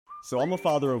So I'm a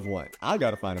father of one. I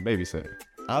gotta find a babysitter.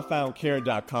 I found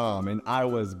Care.com and I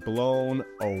was blown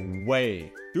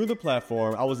away. Through the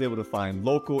platform, I was able to find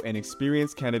local and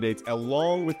experienced candidates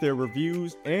along with their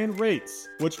reviews and rates,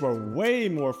 which were way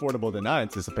more affordable than I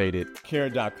anticipated.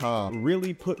 Care.com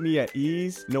really put me at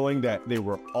ease knowing that they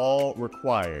were all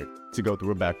required to go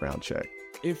through a background check.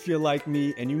 If you're like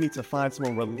me and you need to find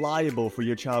someone reliable for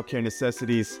your childcare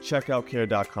necessities, check out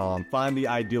Care.com. Find the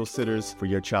ideal sitters for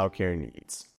your childcare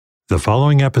needs. The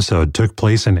following episode took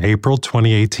place in April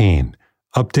 2018,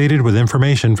 updated with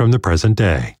information from the present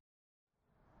day.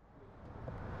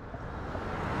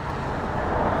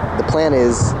 The plan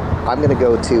is I'm going to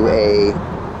go to a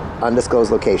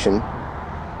undisclosed location,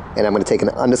 and I'm going to take an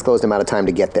undisclosed amount of time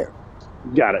to get there.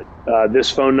 Got it.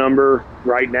 This phone number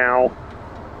right now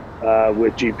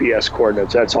with GPS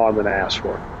coordinates, that's all I'm going to ask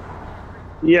for.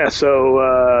 Yeah,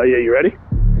 so, you ready?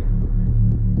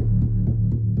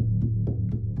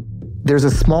 There's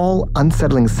a small,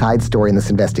 unsettling side story in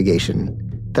this investigation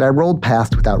that I rolled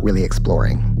past without really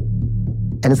exploring.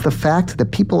 And it's the fact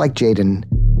that people like Jaden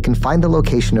can find the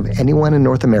location of anyone in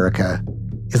North America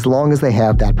as long as they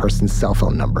have that person's cell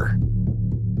phone number.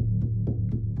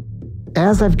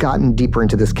 As I've gotten deeper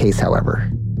into this case, however,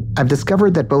 I've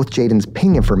discovered that both Jaden's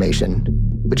ping information,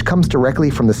 which comes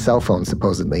directly from the cell phone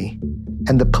supposedly,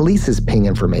 and the police's ping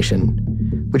information,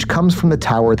 which comes from the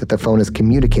tower that the phone is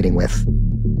communicating with,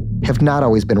 have not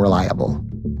always been reliable.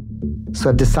 So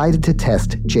I've decided to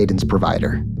test Jaden's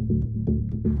provider.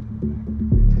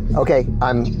 Okay,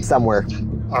 I'm somewhere.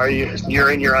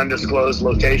 You're in your undisclosed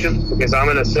location? Because I'm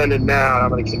going to send it now, and I'm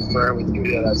going to confirm with you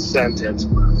that I sent it.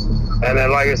 And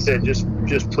then, like I said, just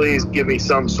please give me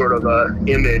some sort of a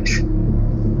image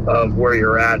of where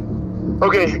you're at.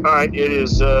 Okay, all right, it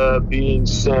is being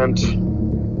sent.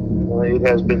 It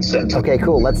has been sent. Okay,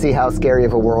 cool. Let's see how scary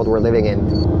of a world we're living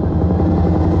in.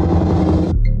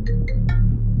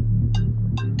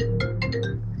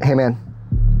 Hey, man.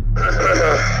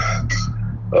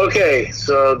 Okay,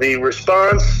 so the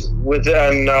response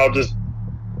and I'll just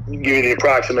give you the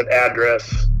approximate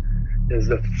address, is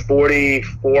the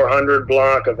 4400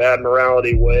 block of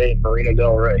Admiralty Way, Marina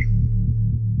Del Rey.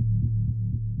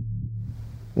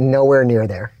 Nowhere near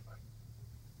there.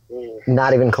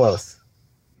 Not even close.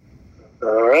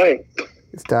 All right.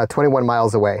 It's 21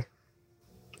 miles away.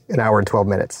 An hour and 12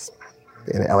 minutes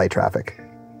in LA traffic.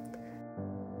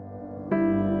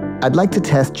 I'd like to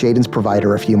test Jaden's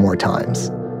provider a few more times,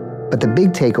 but the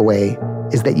big takeaway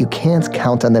is that you can't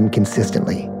count on them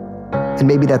consistently, and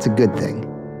maybe that's a good thing.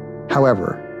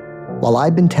 However, while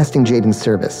I've been testing Jaden's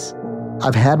service,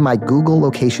 I've had my Google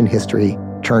location history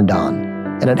turned on,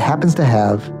 and it happens to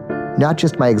have not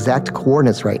just my exact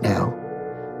coordinates right now,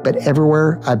 but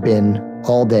everywhere I've been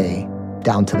all day,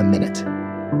 down to the minute.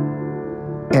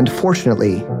 And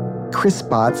fortunately, Chris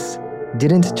Spots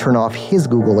didn't turn off his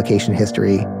Google location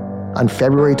history on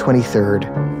February 23rd,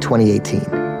 2018,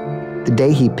 the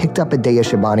day he picked up Adaya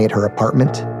Shabani at her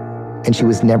apartment, and she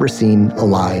was never seen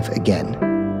alive again.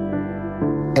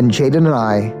 And Jaden and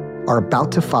I are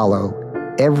about to follow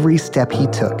every step he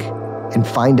took and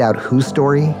find out whose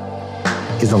story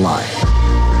is a lie.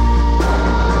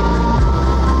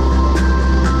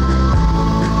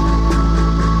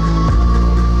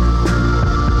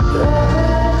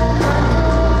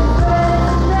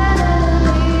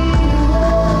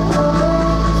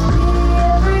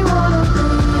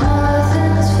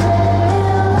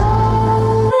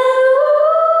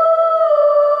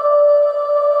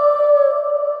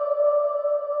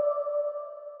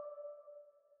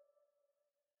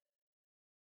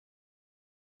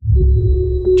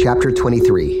 Chapter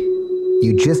 23.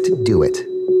 You just do it.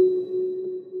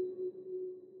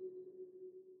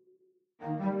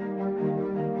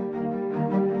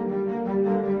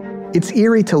 It's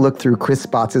eerie to look through Chris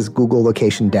Spots' Google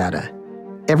location data.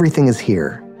 Everything is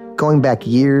here, going back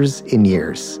years and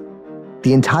years.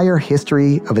 The entire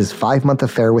history of his 5-month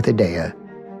affair with Adaya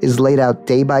is laid out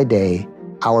day by day,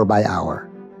 hour by hour.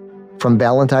 From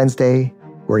Valentine's Day,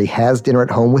 where he has dinner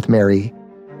at home with Mary,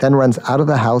 then runs out of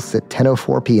the house at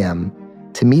 10:04 p.m.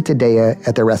 to meet Adaya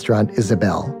at the restaurant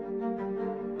Isabel,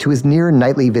 to his near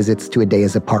nightly visits to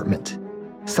Adaya's apartment,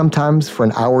 sometimes for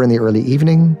an hour in the early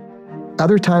evening,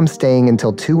 other times staying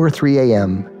until 2 or 3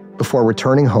 a.m. before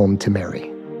returning home to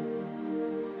Mary.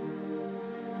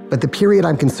 But the period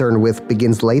I'm concerned with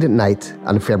begins late at night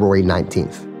on February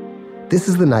 19th. This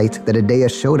is the night that Adaya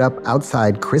showed up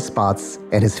outside Chris Spots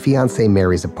and his fiancée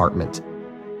Mary's apartment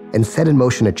and set in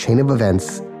motion a chain of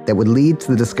events that would lead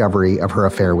to the discovery of her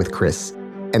affair with Chris,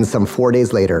 and some 4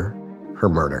 days later, her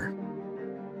murder.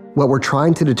 What we're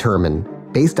trying to determine,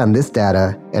 based on this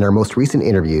data and our most recent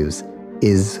interviews,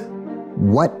 is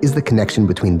What is the connection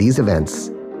between these events,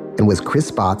 and was Chris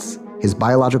Spotts, his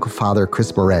biological father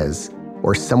Chris Morez,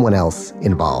 or someone else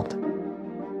involved?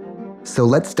 So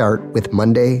let's start with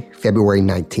Monday, February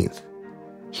 19th.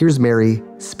 Here's Mary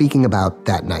speaking about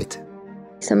that night.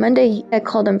 So Monday, I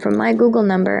called him from my Google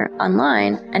number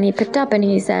online, and he picked up and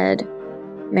he said,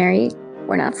 "Mary,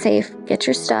 we're not safe. Get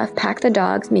your stuff, pack the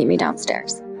dogs, meet me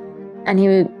downstairs." And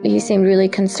he seemed really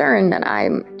concerned that I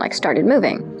started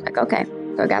moving. Okay.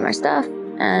 So I got my stuff,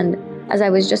 and as I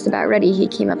was just about ready, he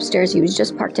came upstairs. He was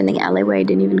just parked in the alleyway,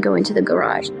 didn't even go into the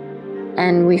garage.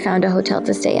 And we found a hotel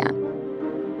to stay at.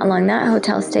 Along that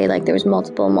hotel stay, there was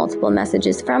multiple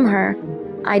messages from her.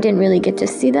 I didn't really get to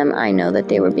see them. I know that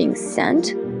they were being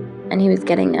sent, and he was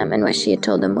getting them. And what she had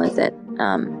told him was that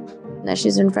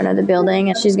she's in front of the building,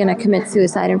 and she's going to commit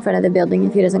suicide in front of the building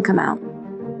if he doesn't come out.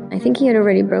 I think he had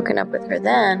already broken up with her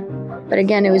then, but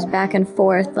again, it was back and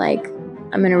forth,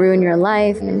 I'm going to ruin your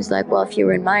life. And he was like, well, if you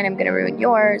ruin mine, I'm going to ruin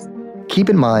yours. Keep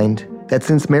in mind that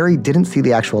since Mary didn't see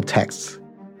the actual texts,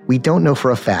 we don't know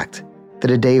for a fact that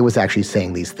Adaya was actually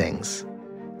saying these things.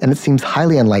 And it seems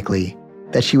highly unlikely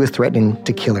that she was threatening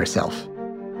to kill herself.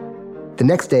 The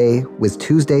next day was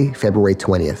Tuesday, February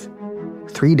 20th,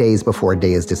 3 days before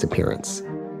Adaya's disappearance.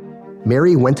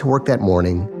 Mary went to work that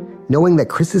morning, knowing that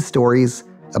Chris's stories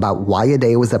about why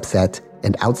Adaya was upset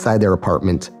and outside their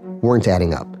apartment weren't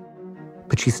adding up.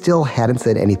 But she still hadn't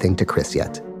said anything to Chris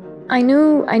yet. I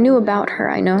knew about her.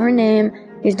 I know her name.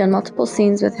 He's done multiple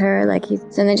scenes with her. And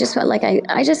I just felt like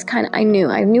I knew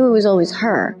it was always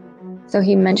her. So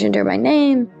he mentioned her by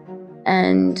name,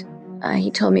 and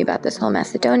he told me about this whole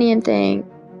Macedonian thing.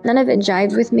 None of it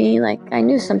jived with me. I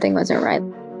knew something wasn't right.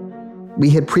 We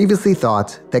had previously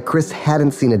thought that Chris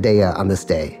hadn't seen Adaya on this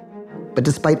day. But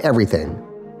despite everything,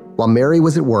 while Mary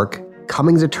was at work,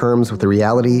 coming to terms with the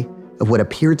reality of what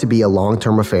appeared to be a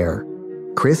long-term affair,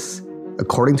 Chris,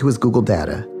 according to his Google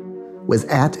data, was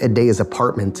at Adaya's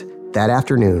apartment that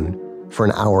afternoon for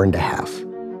an hour and a half.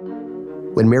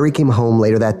 When Mary came home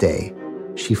later that day,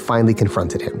 she finally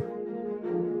confronted him.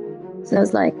 So I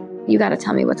was like, you got to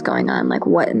tell me what's going on,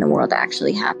 what in the world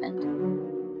actually happened.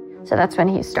 So that's when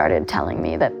he started telling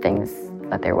me that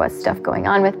there was stuff going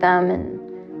on with them, and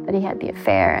that he had the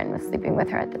affair and was sleeping with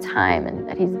her at the time, and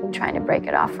that he's been trying to break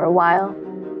it off for a while.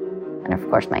 And of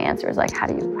course my answer is how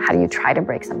do you try to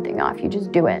break something off? You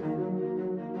just do it.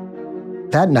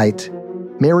 That night,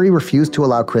 Mary refused to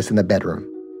allow Chris in the bedroom,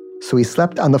 so he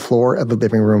slept on the floor of the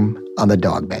living room on the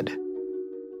dog bed.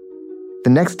 The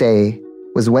next day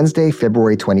was Wednesday,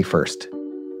 February 21st,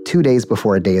 2 days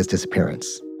before Adaya's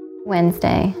disappearance.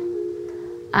 Wednesday,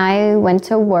 I went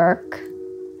to work.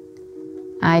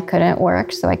 I couldn't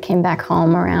work, so I came back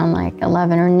home around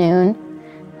 11 or noon.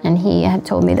 And he had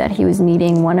told me that he was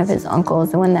meeting one of his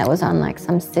uncles, the one that was on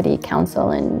some city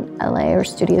council in LA or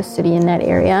Studio City in that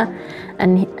area.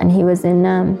 And he was in,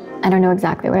 I don't know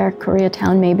exactly where,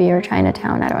 Koreatown maybe, or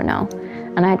Chinatown, I don't know.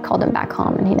 And I had called him back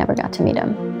home, and he never got to meet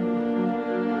him.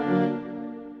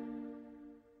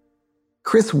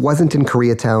 Chris wasn't in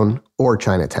Koreatown or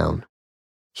Chinatown.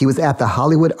 He was at the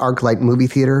Hollywood ArcLight movie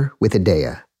theater with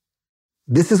Adaya.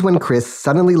 This is when Chris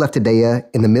suddenly left Adaya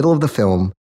in the middle of the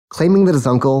film, claiming that his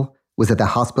uncle was at the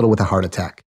hospital with a heart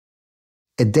attack.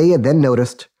 Adaya then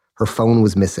noticed her phone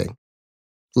was missing.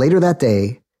 Later that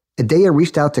day, Adaya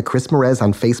reached out to Chris Morez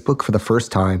on Facebook for the first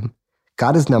time,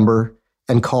 got his number,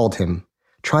 and called him,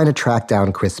 trying to track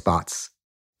down Chris Spotts.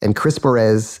 And Chris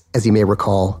Morez, as you may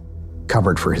recall,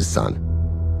 covered for his son.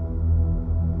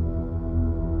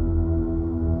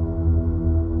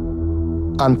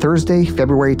 On Thursday,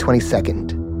 February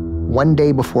 22nd, 1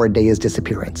 day before Adaya's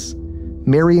disappearance,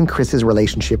 Mary and Chris's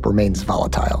relationship remains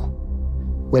volatile.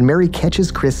 When Mary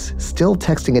catches Chris still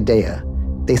texting Adaya,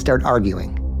 they start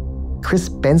arguing. Chris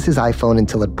bends his iPhone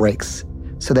until it breaks,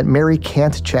 so that Mary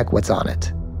can't check what's on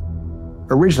it.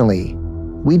 Originally,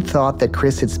 we'd thought that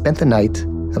Chris had spent the night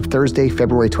of Thursday,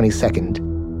 February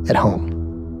 22nd, at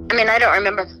home. I don't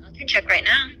remember. I can check right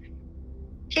now.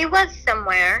 He was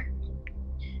somewhere.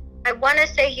 I want to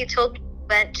say he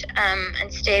went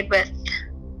and stayed with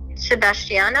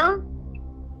Sebastiano.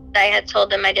 I had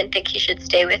told him I didn't think he should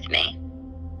stay with me.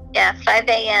 Yeah, 5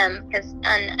 a.m.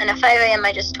 And at 5 a.m.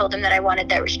 I just told him that I wanted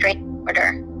that restraining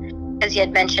order, because he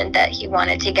had mentioned that he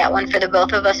wanted to get one for the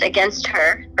both of us against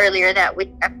her earlier that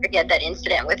week after he had that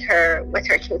incident with her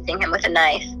chasing him with a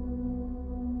knife.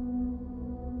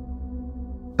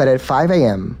 But at 5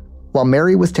 a.m., while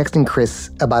Mary was texting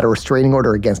Chris about a restraining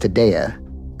order against Adaya,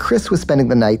 Chris was spending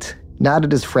the night not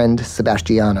at his friend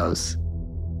Sebastiano's,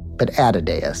 but at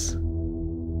Adaya's.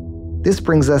 This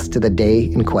brings us to the day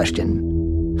in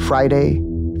question, Friday,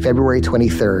 February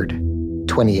 23rd,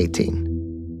 2018.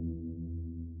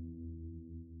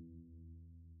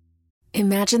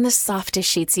 Imagine the softest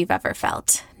sheets you've ever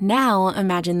felt. Now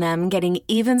imagine them getting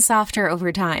even softer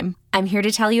over time. I'm here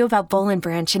to tell you about Boll &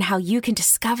 Branch and how you can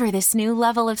discover this new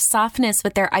level of softness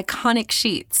with their iconic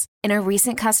sheets. In a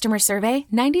recent customer survey,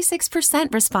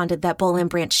 96% responded that Boll &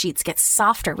 Branch sheets get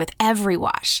softer with every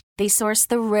wash. They source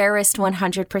the rarest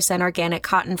 100% organic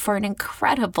cotton for an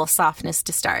incredible softness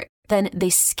to start. Then they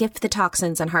skip the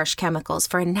toxins and harsh chemicals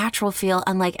for a natural feel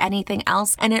unlike anything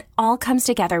else, and it all comes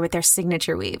together with their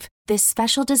signature weave. This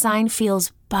special design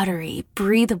feels buttery,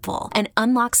 breathable, and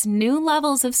unlocks new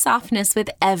levels of softness with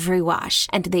every wash,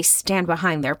 and they stand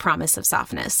behind their promise of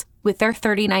softness. With their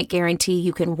 30-night guarantee,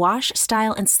 you can wash,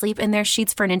 style, and sleep in their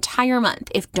sheets for an entire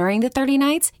month. If during the 30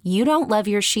 nights, you don't love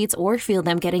your sheets or feel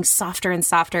them getting softer and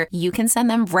softer, you can send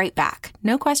them right back.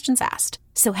 No questions asked.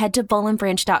 So head to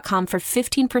bollandbranch.com for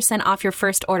 15% off your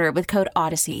first order with code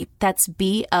Odyssey. That's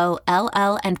BOLL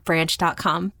and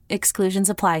branch.com. Exclusions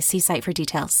apply. See site for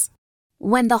details.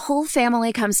 When the whole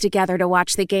family comes together to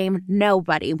watch the game,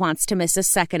 nobody wants to miss a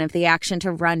second of the action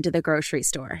to run to the grocery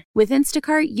store. With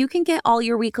Instacart, you can get all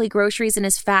your weekly groceries in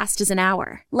as fast as an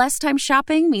hour. Less time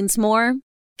shopping means more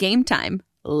game time.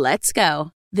 Let's go.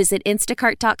 Visit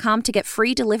instacart.com to get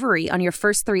free delivery on your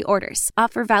first 3 orders.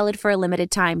 Offer valid for a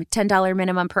limited time. $10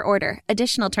 minimum per order.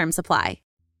 Additional terms apply.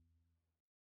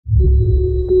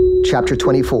 Chapter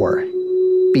 24,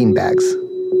 Beanbags.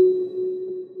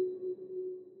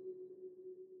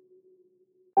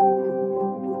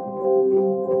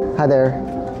 Hi there.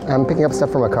 I'm picking up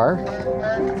stuff from a car.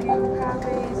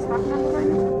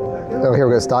 Oh, here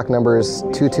we go. Stock number is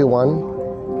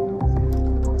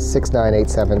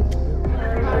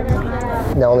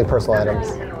 221-6987. No, only personal items.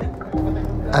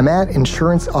 I'm at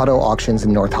Insurance Auto Auctions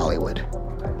in North Hollywood,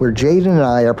 where Jaden and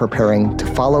I are preparing to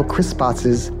follow Chris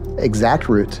Spots' exact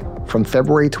route from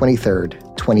February 23rd,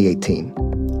 2018.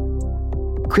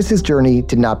 Chris's journey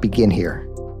did not begin here,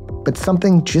 but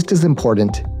something just as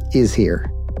important is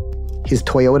here. His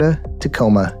Toyota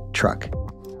Tacoma truck.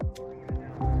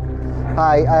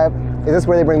 Hi, is this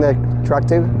where they bring the truck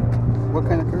to? What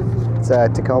kind of car? It's a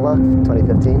Tacoma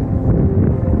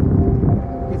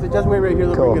 2015. He said, just wait right here,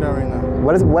 they'll Cool. bring it out right now.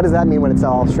 What does that mean when it's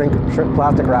all shrink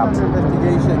plastic wrapped? Under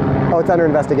investigation. Oh, it's under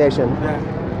investigation. Yeah.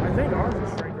 I think ours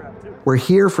is shrink wrapped too. We're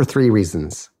here for 3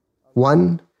 reasons.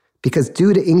 1, because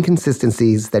due to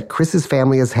inconsistencies that Chris's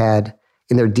family has had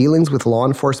in their dealings with law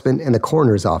enforcement and the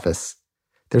coroner's office,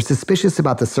 they're suspicious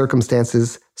about the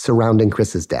circumstances surrounding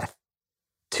Chris's death.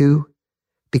 2,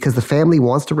 because the family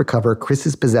wants to recover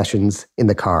Chris's possessions in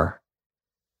the car.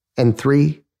 And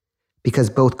 3, because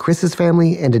both Chris's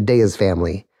family and Adea's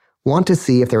family want to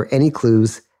see if there are any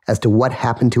clues as to what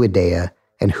happened to Adea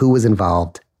and who was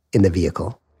involved in the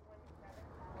vehicle.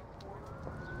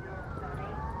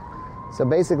 So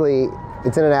basically,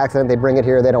 it's in an accident, they bring it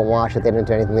here, they don't wash it, they don't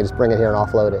do anything, they just bring it here and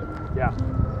offload it. Yeah.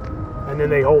 And then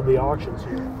they hold the auctions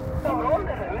here.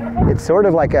 It's sort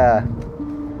of like a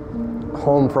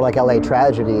home for like LA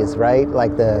tragedies, right?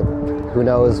 Like who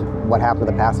knows what happened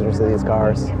to the passengers of these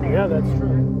cars. Yeah, that's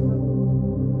true.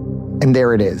 And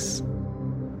there it is.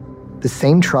 The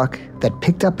same truck that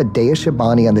picked up Adea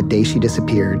Shabani on the day she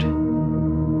disappeared,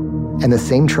 and the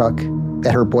same truck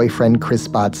that her boyfriend Chris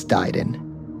Spots died in.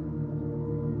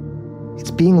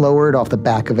 It's being lowered off the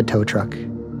back of a tow truck,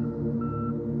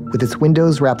 with its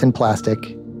windows wrapped in plastic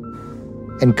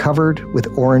and covered with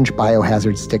orange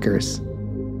biohazard stickers.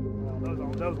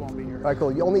 Those won't be here. All right,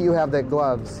 cool. Only you have the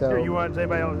gloves, so... Here, does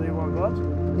anybody else want gloves?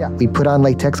 Yeah. We put on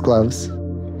latex gloves.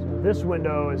 So this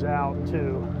window is out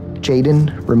too.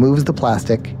 Jaden removes the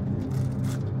plastic,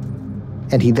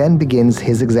 and he then begins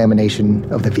his examination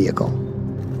of the vehicle.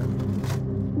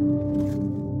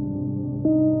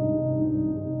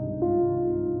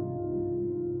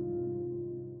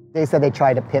 They said they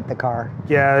tried to pit the car.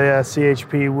 Yeah,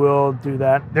 CHP will do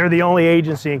that. They're the only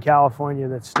agency in California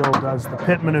that still does the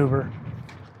pit maneuver.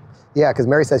 Yeah, because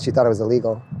Mary said she thought it was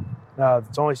illegal. No,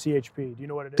 it's only CHP. Do you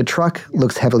know what it is? The truck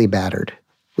looks heavily battered,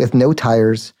 with no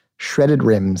tires, shredded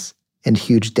rims, and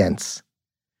huge dents.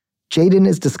 Jaden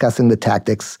is discussing the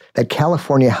tactics that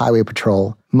California Highway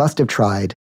Patrol must have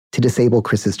tried to disable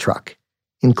Chris's truck,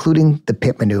 including the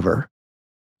pit maneuver,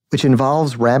 which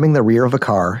involves ramming the rear of a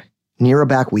car near a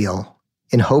back wheel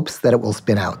in hopes that it will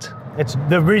spin out. It's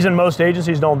the reason most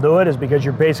agencies don't do it is because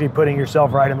you're basically putting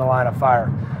yourself right in the line of fire.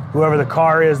 Whoever the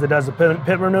car is that does the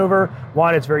pit maneuver,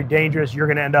 one, it's very dangerous. You're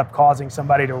going to end up causing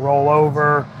somebody to roll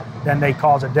over, then they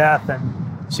cause a death, and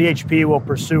CHP will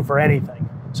pursue for anything.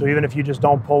 So even if you just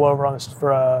don't pull over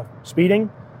for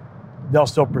speeding, they'll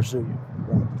still pursue you.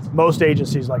 Most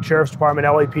agencies like Sheriff's Department,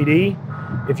 LAPD,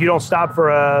 if you don't stop for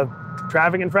a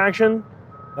traffic infraction,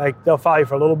 like they'll follow you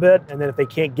for a little bit, and then if they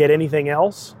can't get anything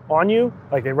else on you,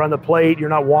 like they run the plate, you're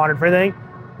not wanted for anything,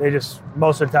 they just,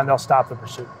 most of the time they'll stop the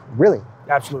pursuit. Really?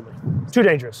 Absolutely. Too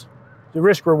dangerous. The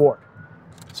risk reward.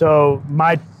 So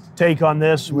my take on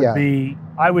this would be,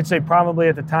 I would say probably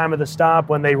at the time of the stop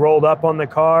when they rolled up on the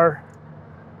car,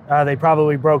 they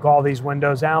probably broke all these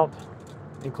windows out,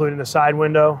 including the side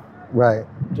window. Right.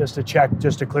 Just to check,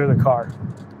 just to clear the car.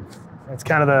 It's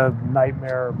kind of the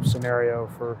nightmare scenario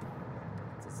for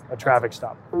a traffic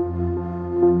stop.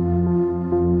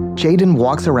 Jaden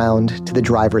walks around to the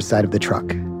driver's side of the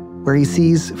truck, where he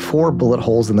sees 4 bullet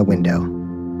holes in the window.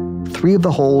 3 of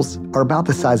the holes are about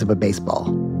the size of a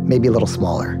baseball, maybe a little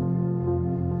smaller.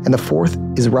 And the 4th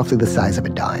is roughly the size of a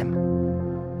dime.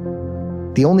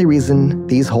 The only reason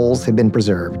these holes have been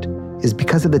preserved is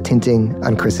because of the tinting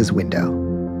on Chris's window.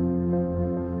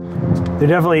 They're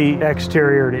definitely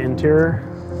exterior to interior,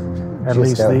 at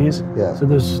least these. Yeah. So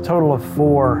there's a total of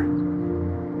 4.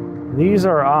 These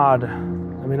are odd.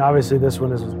 I mean, obviously this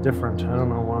one is different. I don't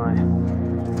know why.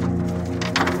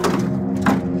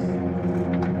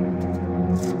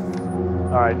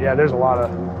 All right, yeah, there's a lot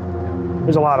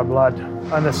of blood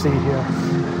on the seat here.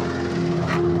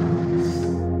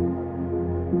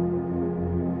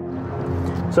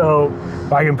 So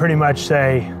I can pretty much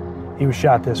say he was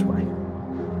shot this way.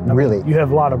 Really? You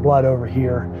have a lot of blood over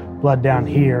here, blood down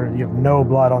here. You have no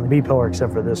blood on the B-pillar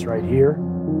except for this right here.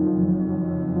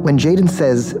 When Jaden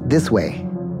says this way,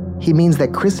 he means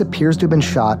that Chris appears to have been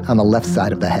shot on the left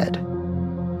side of the head.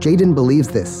 Jaden believes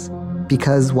this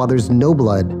because while there's no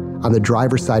blood on the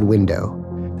driver's side window,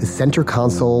 the center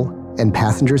console and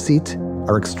passenger seat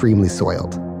are extremely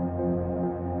soiled.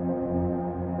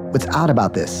 What's odd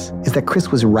about this is that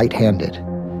Chris was right-handed,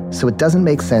 so it doesn't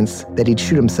make sense that he'd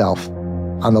shoot himself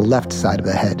on the left side of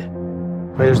the head.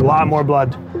 There's a lot more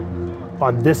blood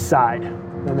on this side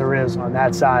than there is on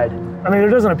that side. I mean, there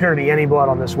doesn't appear to be any blood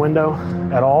on this window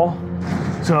at all.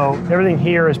 So everything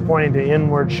here is pointing to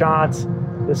inward shots.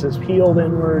 This is peeled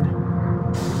inward.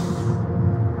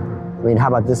 I mean, how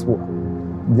about this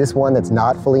one that's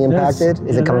not fully impacted?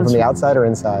 Is it coming from the outside or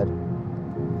inside?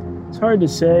 It's hard to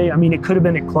say. I mean, it could have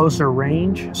been at closer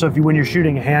range. So when you're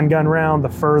shooting a handgun round, the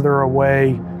further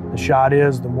away the shot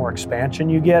is, the more expansion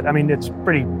you get. I mean, it's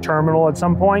pretty terminal at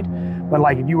some point, but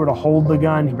like if you were to hold the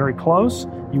gun very close,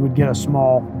 you would get a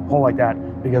small hole like that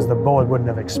because the bullet wouldn't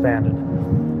have expanded.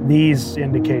 These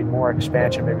indicate more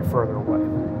expansion, maybe further away.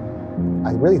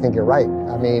 I really think you're right.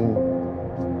 I mean,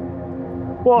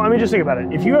 well, I mean, just think about it.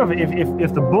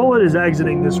 If the bullet is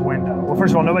exiting this window, well,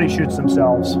 first of all, nobody shoots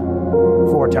themselves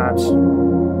 4 times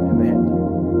in the head.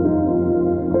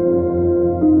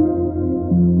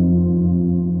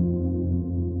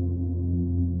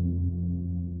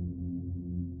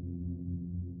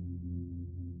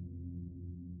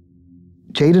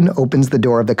 Jaden opens the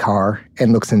door of the car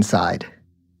and looks inside.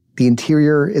 The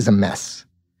interior is a mess.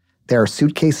 There are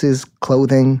suitcases,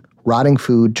 clothing, rotting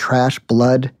food, trash,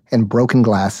 blood, and broken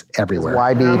glass everywhere.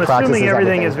 I'm assuming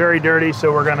everything is very dirty,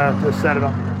 so we're gonna just set it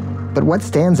up. But what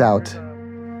stands out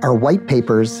are white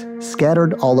papers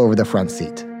scattered all over the front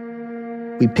seat.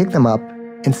 We pick them up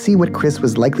and see what Chris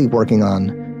was likely working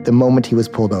on the moment he was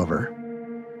pulled over.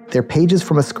 They're pages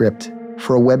from a script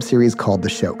for a web series called The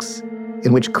Shokes,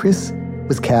 in which Chris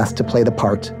was cast to play the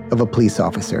part of a police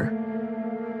officer.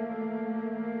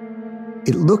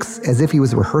 It looks as if he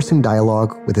was rehearsing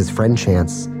dialogue with his friend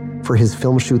Chance for his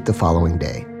film shoot the following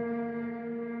day.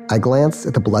 I glance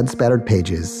at the blood-spattered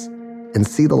pages and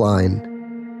see the line,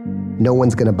 "No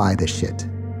one's gonna buy this shit.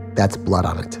 That's blood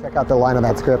on it." Check out the line of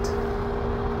that script.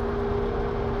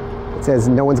 It says,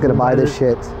 "No one's gonna buy this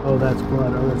shit." Oh, that's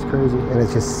blood. Oh, that's crazy. And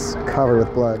it's just covered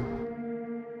with blood.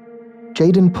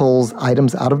 Jaden pulls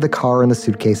items out of the car and the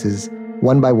suitcases,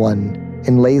 one by one,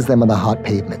 and lays them on the hot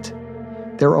pavement.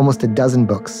 There are almost a dozen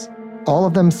books, all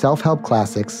of them self-help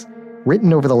classics,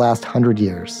 written over the last 100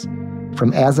 years,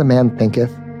 from As a Man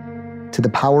Thinketh, to The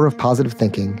Power of Positive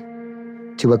Thinking,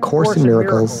 to A Course in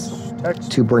Miracles,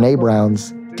 to Brene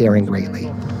Brown's Daring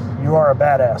Greatly. You Are a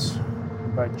Badass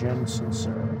by Jen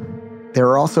Sincero. There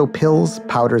are also pills,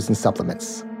 powders, and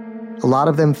supplements. A lot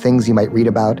of them things you might read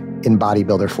about in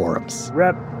bodybuilder forums.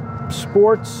 Rep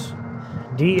Sports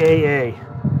DAA,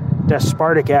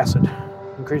 aspartic acid.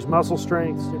 Increase muscle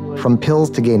strength, stimulate. From pills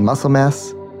to gain muscle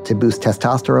mass, to boost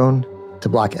testosterone, to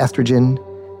block estrogen,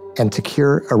 and to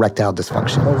cure erectile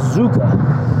dysfunction.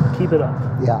 Bazooka. Keep it up.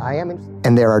 Yeah, I am.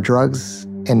 And there are drugs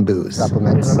and booze.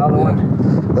 Supplements. Here's another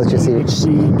one. Let's just see.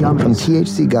 THC gummies. From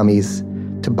THC gummies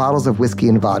to bottles of whiskey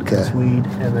and vodka. Weed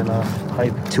and then a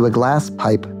pipe. To a glass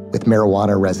pipe with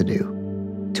marijuana residue.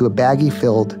 to a baggie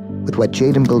filled with what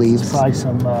Jaden believes Probably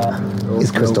some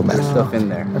is crystal meth. Stuff in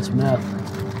there. that's meth.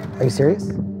 Are you serious?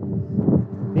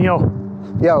 Neil,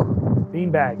 Yo.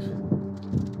 bean bags.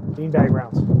 Beanbag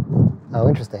rounds. Oh,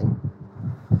 interesting.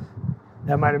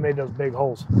 That might have made those big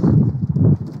holes.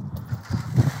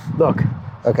 Look,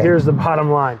 Okay. here's the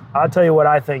bottom line. I'll tell you what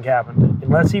I think happened.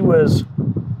 Unless he was,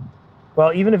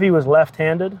 well, even if he was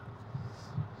left-handed,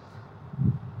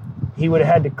 he would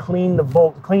have had to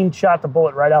clean shot the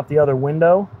bullet right out the other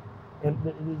window, and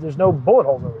there's no bullet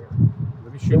holes over here.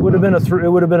 It would have been a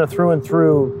through and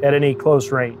through at any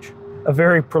close range. A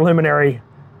very preliminary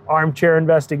armchair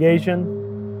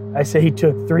investigation. I say he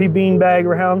took 3 beanbag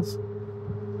rounds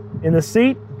in the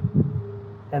seat,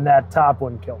 and that top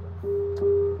one killed him.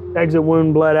 Exit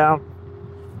wound bled out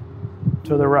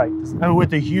to the right. And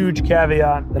with the huge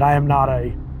caveat that I am not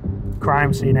a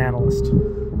crime scene analyst.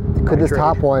 Could this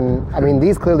top one, I mean,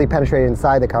 these clearly penetrated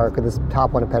inside the car. Could this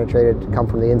top one have come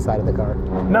from the inside of the car?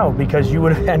 No, because you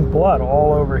would have had blood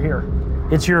all over here.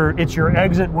 It's your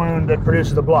exit wound that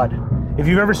produces the blood. If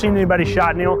you've ever seen anybody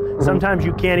shot, Neil, sometimes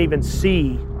you can't even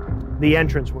see the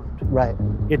entrance wound. Right.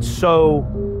 It's so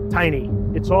tiny.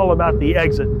 It's all about the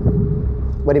exit.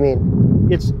 What do you mean?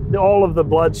 It's all of the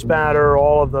blood spatter,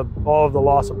 all of the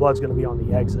loss of blood's going to be on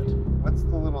the exit. What's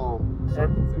the little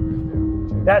circle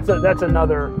thing That's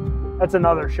another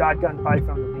shotgun pipe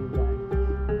from the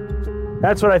beanbag.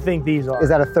 That's what I think these are. Is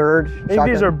that a third I think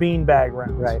these are beanbag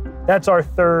rounds. Right. That's our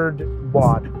third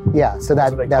wad. Yeah, so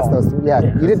that's those three. Yeah,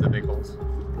 Yeah. you did. The big holes.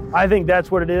 I think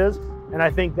that's what it is, and I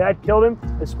think that killed him,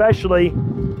 especially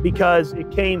because it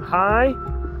came high.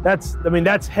 That's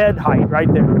head height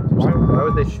right there. Why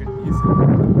would they shoot these?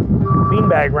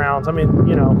 Beanbag rounds. I mean,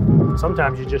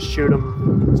 sometimes you just shoot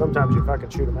them. Sometimes you fucking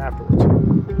shoot them afterwards.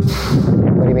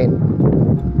 What do you mean?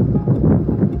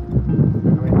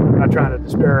 I mean, I'm not trying to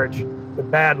disparage, but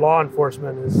bad law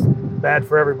enforcement is bad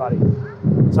for everybody.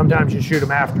 Sometimes you shoot them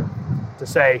after to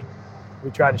say, we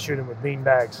tried to shoot him with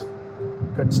beanbags.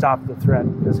 Couldn't stop the threat,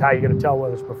 because how are you going to tell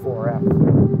whether it's before or after?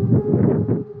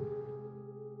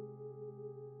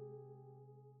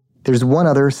 There's one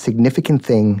other significant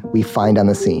thing we find on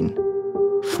the scene.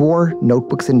 4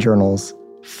 notebooks and journals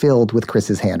filled with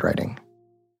Chris's handwriting.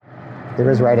 There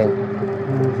is writing.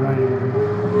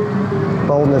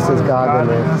 Boldness is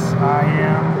godliness. I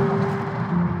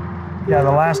am. Yeah,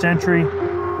 the last entry,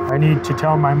 I need to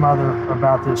tell my mother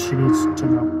about this. She needs to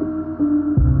know.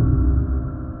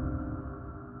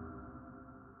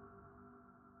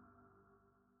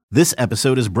 This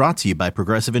episode is brought to you by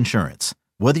Progressive Insurance.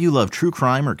 Whether you love true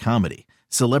crime or comedy,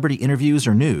 celebrity interviews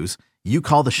or news, you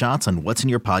call the shots on what's in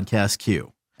your podcast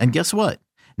queue. And guess what?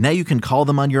 Now you can call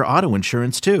them on your auto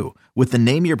insurance too with the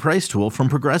Name Your Price tool from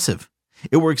Progressive.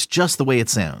 It works just the way it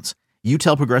sounds. You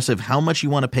tell Progressive how much you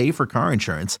want to pay for car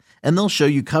insurance, and they'll show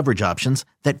you coverage options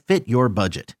that fit your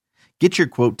budget. Get your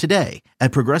quote today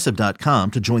at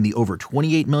Progressive.com to join the over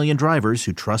 28 million drivers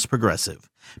who trust Progressive.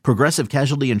 Progressive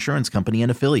Casualty Insurance Company and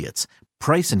Affiliates.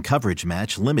 Price and coverage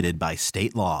match limited by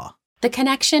state law. The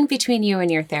connection between you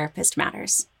and your therapist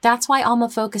matters. That's why Alma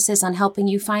focuses on helping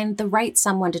you find the right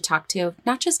someone to talk to,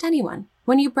 not just anyone.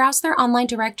 When you browse their online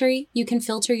directory, you can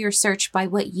filter your search by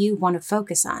what you want to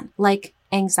focus on, like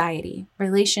anxiety,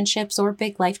 relationships, or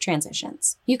big life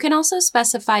transitions. You can also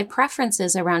specify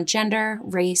preferences around gender,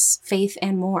 race, faith,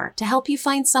 and more to help you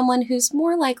find someone who's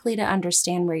more likely to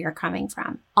understand where you're coming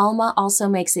from. Alma also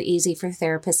makes it easy for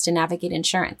therapists to navigate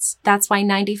insurance. That's why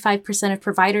 95% of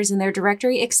providers in their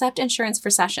directory accept insurance for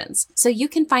sessions, so you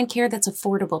can find care that's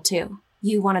affordable too.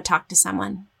 You want to talk to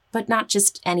someone, but not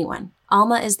just anyone.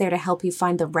 Alma is there to help you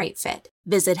find the right fit.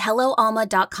 Visit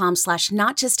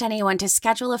helloalma.com/notjustanyone to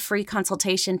schedule a free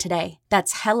consultation today.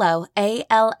 That's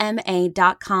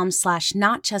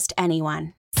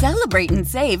helloalma.com/notjustanyone. Celebrate and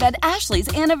save at Ashley's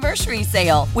Anniversary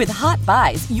Sale. With Hot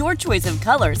Buys, your choice of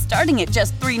colors starting at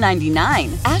just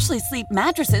 $3.99. Ashley Sleep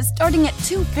mattresses starting at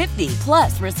 $2.50.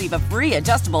 Plus, receive a free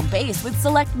adjustable base with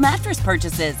select mattress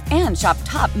purchases. And shop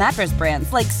top mattress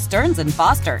brands like Stearns &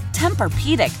 Foster,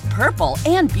 Tempur-Pedic, Purple,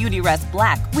 and Beautyrest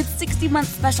Black with 60-month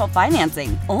special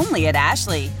financing. Only at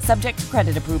Ashley. Subject to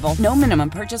credit approval. No minimum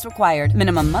purchase required.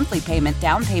 Minimum monthly payment,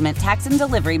 down payment, tax, and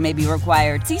delivery may be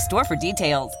required. See store for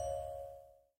details.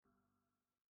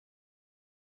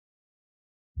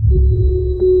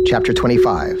 Chapter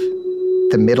 25,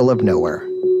 The Middle of Nowhere.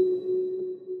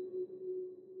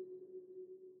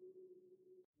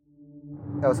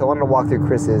 Oh, so I wanted to walk through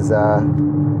Chris's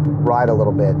ride a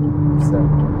little bit.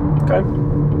 Okay.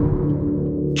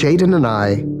 Jaden and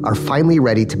I are finally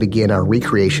ready to begin our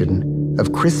recreation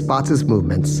of Chris Spots'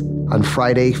 movements on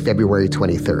Friday, February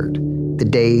 23rd, the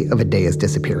day of Adea's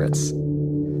disappearance.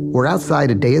 We're outside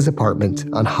Adea's apartment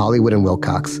on Hollywood and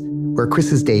Wilcox, where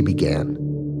Chris's day began.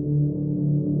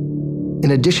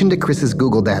 In addition to Chris's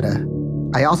Google data,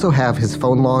 I also have his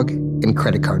phone log and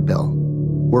credit card bill.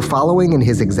 We're following in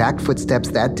his exact footsteps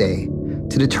that day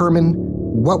to determine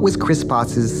what was Chris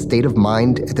Spots' state of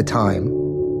mind at the time.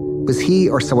 Was he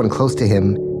or someone close to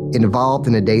him involved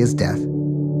in Adea's death?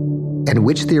 And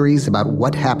which theories about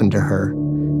what happened to her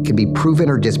can be proven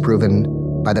or disproven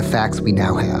by the facts we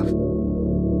now have?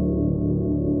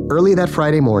 Early that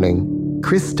Friday morning,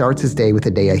 Chris starts his day with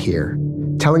Adea here,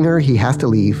 telling her he has to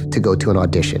leave to go to an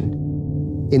audition.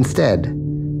 Instead,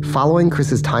 following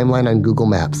Chris's timeline on Google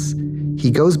Maps, he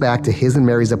goes back to his and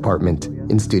Mary's apartment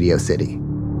in Studio City.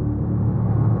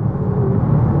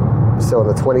 So on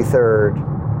the 23rd,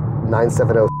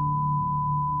 970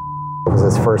 was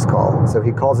his first call. So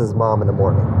he calls his mom in the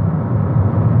morning.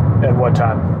 At what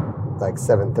time? Like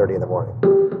 7:30 in the morning.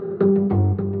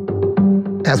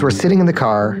 As we're sitting in the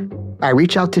car, I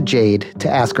reach out to Jade to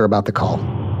ask her about the call.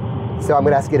 So I'm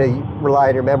going to ask you to rely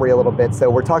on your memory a little bit. So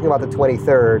we're talking about the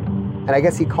 23rd, and I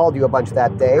guess he called you a bunch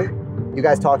that day. You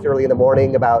guys talked early in the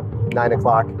morning about 9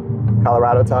 o'clock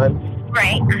Colorado time?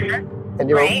 Right. And do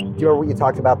you remember what you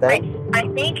talked about then? I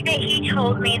think that he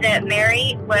told me that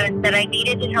that I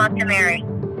needed to talk to Mary.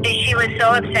 That she was so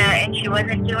upset and she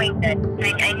wasn't doing good.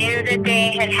 I knew that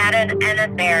they had had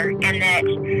an affair, and that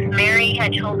Mary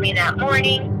had told me that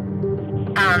morning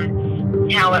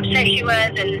how upset she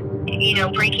was,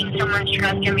 and breaking someone's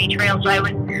trust and betrayal. So I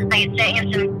had sent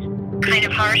him some kind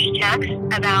of harsh text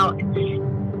about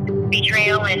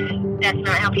betrayal, and that's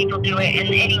not how people do it.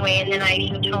 And anyway, and then I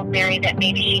even told Mary that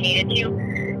maybe she needed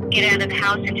to get out of the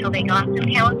house until they got some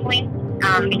counseling,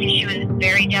 because she was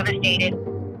very devastated.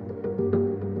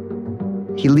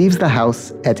 He leaves the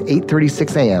house at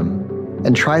 8:36 a.m.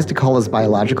 and tries to call his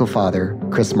biological father,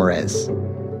 Chris Merez.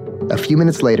 A few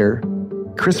minutes later,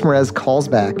 Chris Merez calls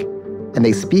back, and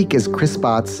they speak as Chris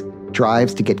Spots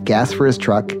drives to get gas for his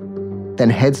truck, then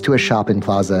heads to a shopping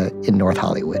plaza in North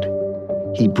Hollywood.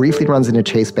 He briefly runs into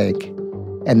Chase Bank,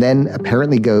 and then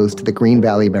apparently goes to the Green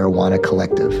Valley Marijuana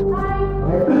Collective.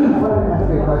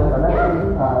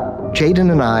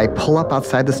 Jaden and I pull up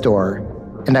outside the store,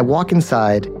 and I walk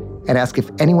inside and ask if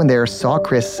anyone there saw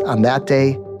Chris on that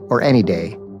day or any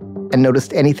day and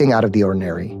noticed anything out of the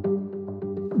ordinary.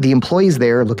 The employees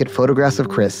there look at photographs of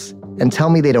Chris and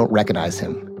tell me they don't recognize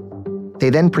him.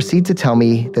 They then proceed to tell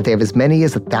me that they have as many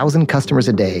as 1,000 customers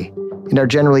a day and are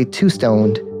generally too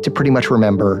stoned to pretty much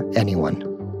remember anyone.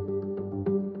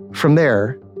 From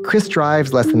there, Chris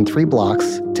drives less than 3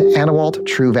 blocks to Anawalt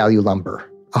True Value Lumber,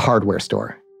 a hardware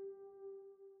store.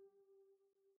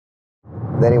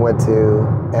 Then he went to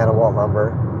Anawalt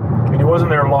Lumber. And he wasn't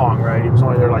there long, right? He was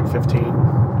only there like 15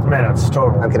 minutes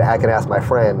total. I can ask my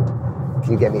friend,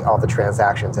 can you get me all the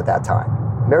transactions at that time?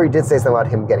 Mary did say something about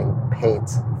him getting paint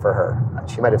for her.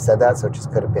 She might have said that, so it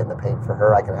just could have been the paint for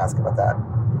her. I can ask about that.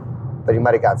 But he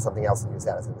might have got something else and used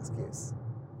that as an excuse.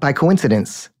 By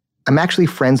coincidence, I'm actually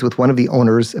friends with one of the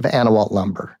owners of Anawalt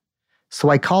Lumber. So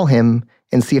I call him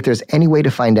and see if there's any way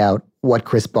to find out what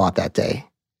Chris bought that day.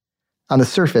 On the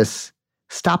surface,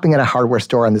 stopping at a hardware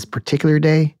store on this particular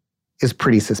day is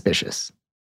pretty suspicious.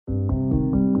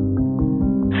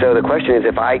 So the question is,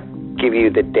 if I give you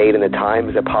the date and the time,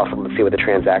 is it possible to see what the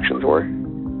transactions were?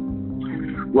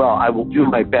 Well, I will do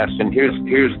my best, and here's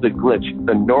the glitch.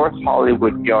 The North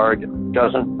Hollywood yard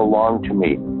doesn't belong to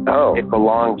me. Oh. It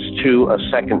belongs to a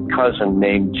second cousin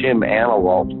named Jim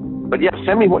Anawalt. But yeah,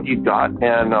 send me what you got,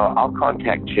 and I'll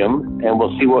contact Jim, and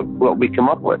we'll see what we come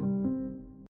up with.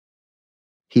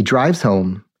 He drives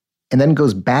home and then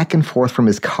goes back and forth from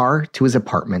his car to his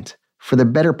apartment for the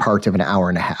better part of an hour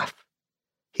and a half.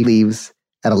 He leaves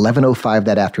at 11:05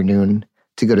 that afternoon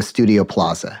to go to Studio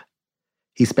Plaza.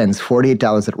 He spends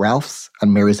 $48 at Ralph's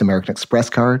on Mary's American Express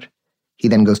card. He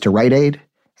then goes to Rite Aid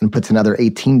and puts another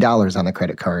 $18 on the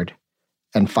credit card.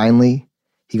 And finally,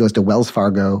 he goes to Wells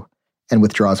Fargo and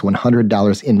withdraws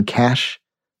 $100 in cash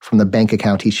from the bank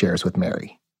account he shares with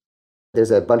Mary.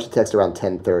 There's a bunch of text around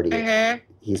 10:30. Mm-hmm.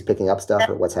 He's picking up stuff,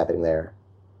 or what's happening there?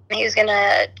 He was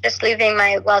just leaving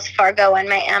my Wells Fargo and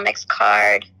my Amex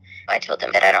card. I told him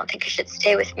that I don't think he should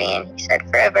stay with me, and he said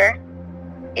forever.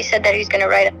 He said that he was going to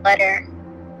write a letter.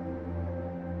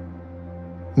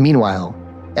 Meanwhile,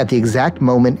 at the exact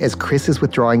moment as Chris is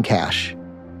withdrawing cash,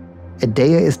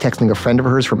 Adea is texting a friend of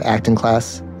hers from acting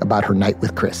class about her night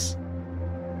with Chris.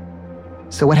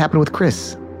 So what happened with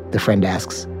Chris? The friend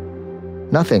asks.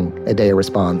 Nothing, Adea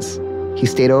responds. He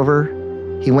stayed over.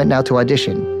 He went now to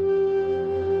audition.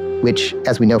 Which,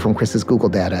 as we know from Chris's Google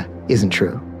data, isn't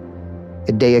true.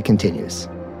 Adea continues.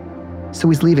 So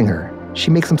he's leaving her, She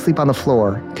makes him sleep on the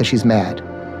floor because she's mad,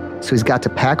 so he's got to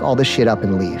pack all the shit up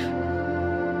and leave.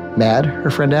 Mad, her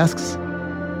friend asks.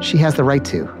 She has the right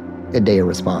to, Adaya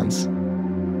responds.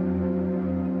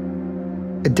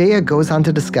 Adaya goes on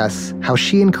to discuss how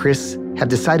she and Chris have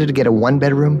decided to get a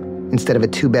 1-bedroom instead of a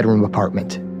 2-bedroom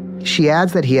apartment. She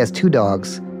adds that he has 2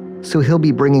 dogs, so he'll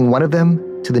be bringing one of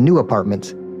them to the new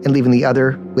apartment and leaving the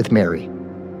other with Mary.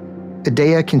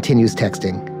 Adaya continues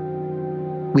texting.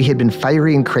 We had been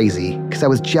fiery and crazy because I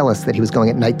was jealous that he was going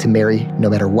at night to Mary no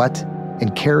matter what,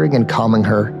 and caring and calming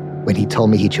her when he told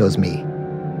me he chose me.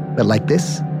 But like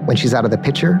this, when she's out of the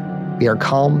picture, we are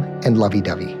calm and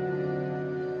lovey-dovey.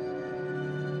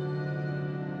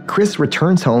 Chris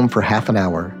returns home for half an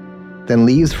hour, then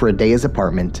leaves for Adaya's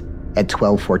apartment at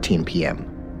 12:14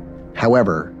 p.m.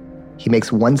 However, he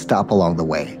makes one stop along the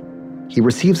way. He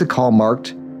receives a call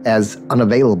marked as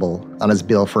unavailable on his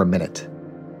bill for a minute,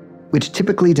 which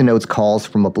typically denotes calls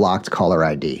from a blocked caller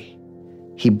ID.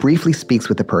 He briefly speaks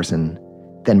with the person,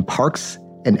 then parks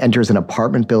and enters an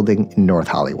apartment building in North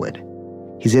Hollywood.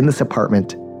 He's in this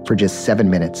apartment for just 7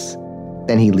 minutes,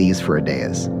 then he leaves for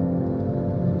Adaya's.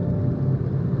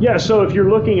 Yeah, so if you're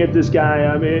looking at this guy,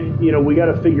 I mean, we got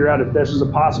to figure out if this is a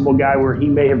possible guy where he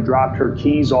may have dropped her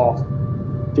keys off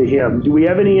to him. Do we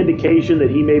have any indication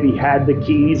that he maybe had the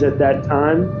keys at that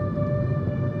time?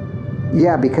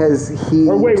 Yeah, because he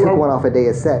took one off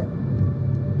Adaya's set.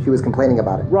 She was complaining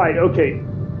about it. Right, okay.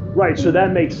 Right, so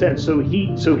that makes sense. So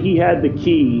he had the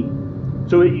key.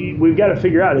 So we've got to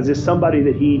figure out, is this somebody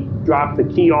that he dropped the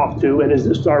key off to, and is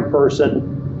this our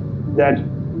person that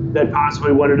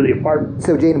possibly went into the apartment?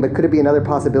 So Jaden, but could it be another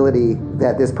possibility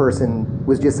that this person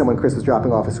was just someone Chris was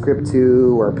dropping off a script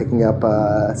to or picking up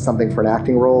something for an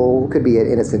acting role? Could be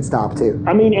an innocent stop too.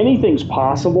 I mean, anything's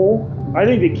possible. I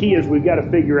think the key is we've got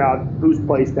to figure out whose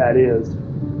place that is.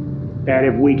 And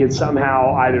if we could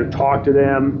somehow either talk to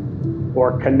them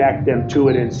or connect them to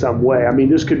it in some way. I mean,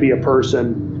 this could be a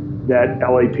person that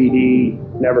LAPD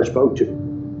never spoke to.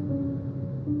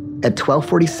 At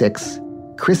 12:46,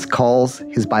 Chris calls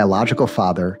his biological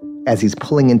father as he's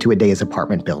pulling into Adaya's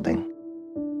apartment building.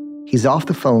 He's off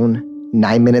the phone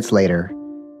 9 minutes later,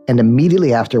 and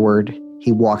immediately afterward,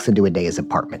 he walks into Adaya's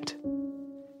apartment.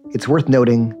 It's worth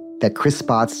noting that Chris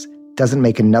Spotts doesn't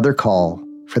make another call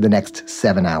for the next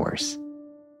 7 hours.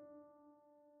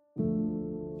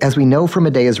 As we know from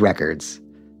Adaya's records,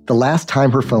 the last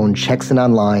time her phone checks in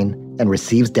online and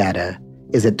receives data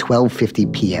is at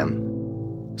 12:50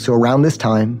 p.m. So around this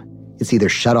time, it's either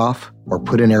shut off or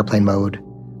put in airplane mode,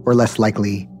 or less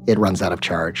likely, it runs out of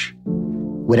charge.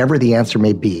 Whatever the answer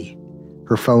may be,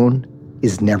 her phone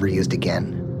is never used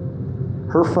again.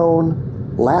 Her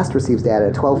phone last receives data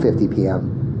at 12:50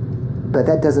 p.m., but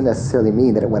that doesn't necessarily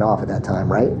mean that it went off at that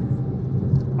time, right?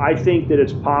 I think that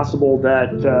it's possible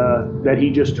that he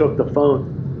just took the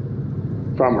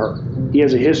phone from her. He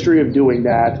has a history of doing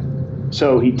that,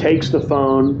 so he takes the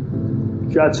phone,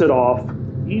 shuts it off.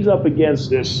 He's up against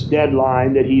this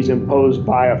deadline that he's imposed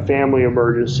by a family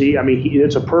emergency. I mean,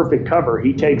 it's a perfect cover.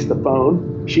 He takes the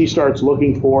phone. She starts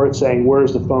looking for it, saying,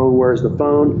 "Where's the phone? Where's the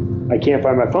phone? I can't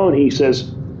find my phone." He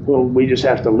says, "Well, we just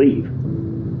have to leave.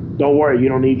 Don't worry, you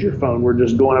don't need your phone. We're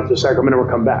just going up to Sacramento. We'll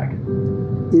come back."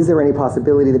 Is there any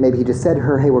possibility that maybe he just said to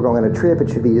her, "Hey, we're going on a trip. It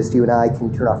should be just you and I. Can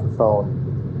you turn off the phone?"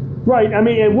 Right. I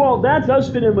mean, well, that does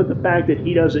fit in with the fact that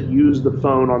he doesn't use the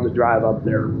phone on the drive up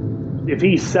there. If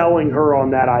he's selling her on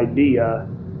that idea,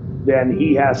 then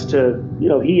he has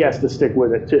to stick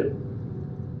with it too.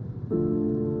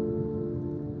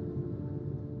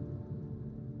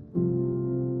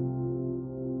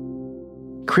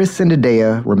 Chris and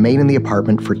Adaya remain in the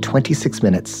apartment for 26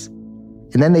 minutes,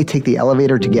 and then they take the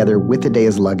elevator together with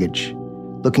Adaya's luggage,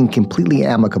 looking completely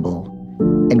amicable,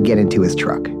 and get into his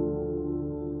truck.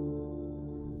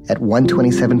 At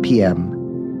 1:27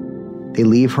 p.m., they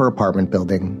leave her apartment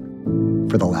building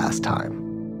for the last time.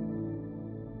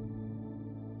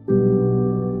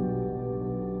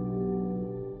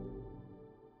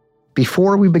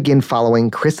 Before we begin following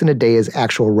Chris and Adaya's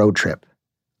actual road trip,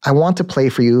 I want to play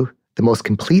for you the most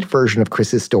complete version of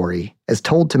Chris's story as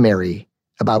told to Mary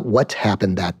about what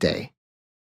happened that day.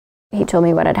 He told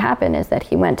me what had happened is that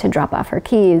he went to drop off her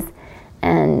keys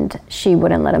and she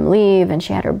wouldn't let him leave, and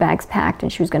she had her bags packed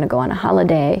and she was going to go on a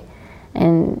holiday.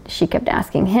 And she kept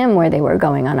asking him where they were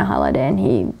going on a holiday, and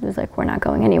he was like, "We're not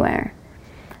going anywhere."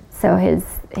 So his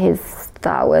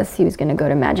thought was he was going to go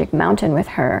to Magic Mountain with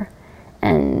her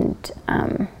and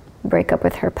break up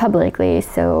with her publicly,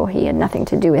 so he had nothing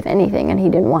to do with anything, and he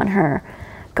didn't want her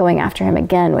going after him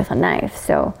again with a knife.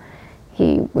 So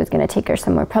he was going to take her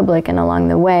somewhere public, and along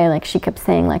the way, like, she kept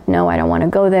saying, like, "No, I don't want to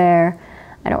go there.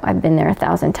 I've been there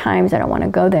 1,000 times. I don't want to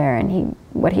go there. And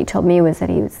what he told me was that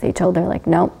he told her, like,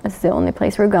 nope, this is the only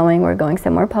place we're going. We're going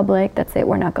somewhere public. That's it.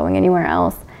 We're not going anywhere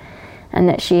else. And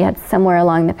that she had somewhere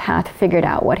along the path figured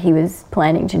out what he was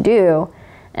planning to do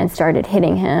and started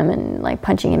hitting him and like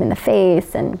punching him in the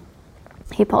face. And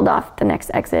he pulled off the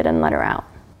next exit and let her out.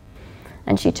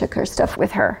 And she took her stuff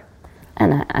with her.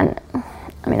 And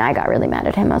I mean, I got really mad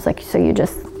at him. I was like, so you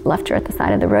just left her at the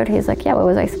side of the road? He's like, yeah, what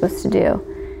was I supposed to do?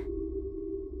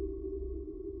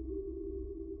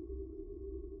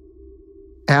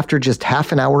 After just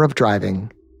half an hour of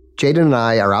driving, Jaden and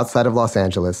I are outside of Los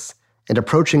Angeles and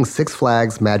approaching Six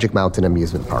Flags Magic Mountain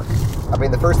Amusement Park. I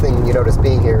mean, the first thing you notice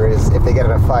being here is if they get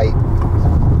in a fight,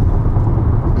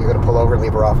 you're going to pull over and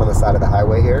leave her off on the side of the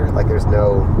highway here? Like, there's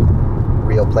no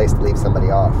real place to leave somebody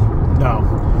off. No.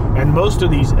 And most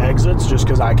of these exits, just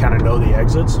because I kind of know the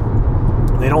exits,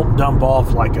 they don't dump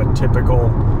off like a typical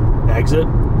exit.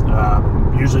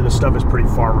 Usually the stuff is pretty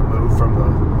far removed from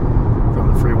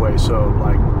the freeway. So,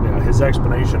 like, yeah, his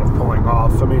explanation of pulling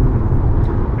off, I mean,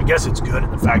 I guess it's good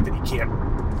in the fact that he can't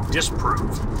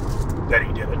disprove that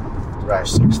he did it. Right.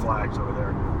 There's Six Flags over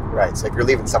there. Right. So if you're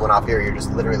leaving someone off here, you're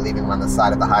just literally leaving them on the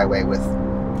side of the highway with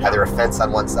either a fence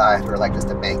on one side or like just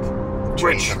a bank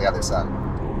trees on the other side.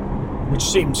 Which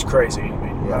seems crazy. I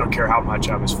mean, I don't care how much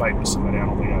I was fighting with somebody. I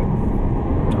don't think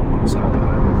I'd jump on the side of the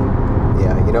highway.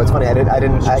 Yeah, you know, it's funny. I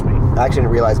actually didn't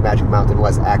realize Magic Mountain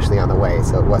was actually on the way,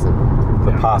 so it wasn't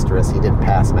preposterous. He did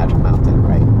pass Magic Mountain,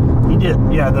 right? He did,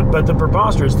 yeah. But the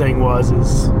preposterous thing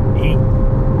is he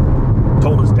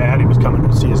told his dad he was coming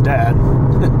to see his dad,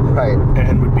 right?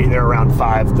 And would be there around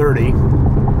 5:30.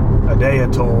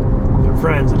 Adea told their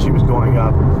friends that she was going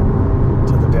up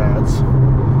to the dad's,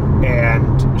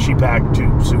 and she packed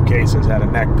 2 suitcases, had a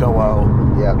neck pillow,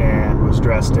 and was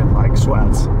dressed in like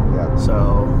sweats. Yeah.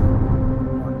 So.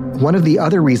 One of the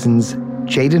other reasons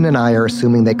Jaden and I are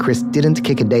assuming that Chris didn't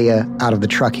kick Adea out of the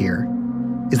truck here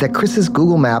is that Chris's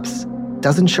Google Maps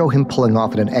doesn't show him pulling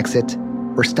off at an exit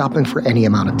or stopping for any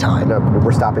amount of time. No,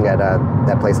 we're stopping at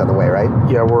that place on the way, right?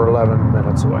 Yeah, we're 11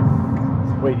 minutes away.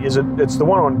 Wait, it's the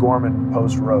one on Gorman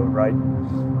Post Road, right?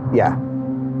 Yeah.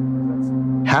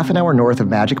 Half an hour north of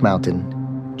Magic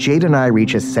Mountain, Jade and I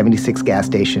reach a 76 gas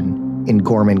station in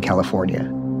Gorman, California.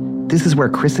 This is where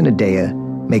Chris and Adea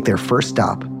make their first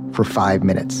stop for 5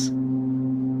 minutes.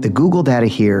 The Google data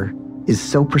here is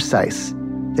so precise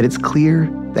that it's clear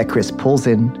that Chris pulls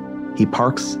in, he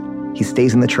parks, he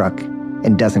stays in the truck,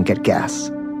 and doesn't get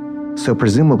gas. So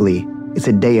presumably, it's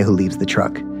Adea who leaves the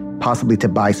truck, possibly to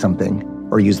buy something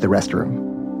or use the restroom.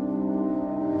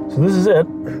 So this is it.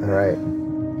 All right.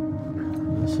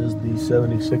 This is the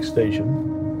 76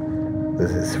 station. This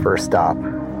is his first stop.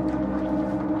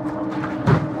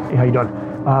 Hey, how you doing?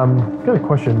 Got a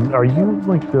question. Are you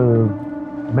like the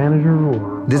manager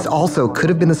or? This also could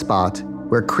have been the spot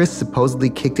where Chris supposedly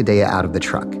kicked Adea out of the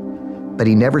truck, but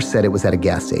he never said it was at a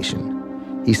gas station.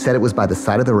 He said it was by the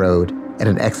side of the road at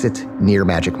an exit near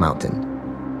Magic Mountain.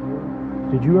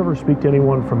 Did you ever speak to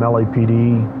anyone from LAPD?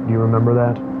 Do you remember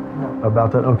that? No.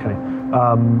 About that? Okay.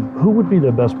 Who would be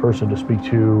the best person to speak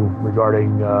to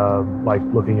regarding like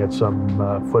looking at some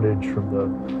footage from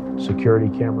the security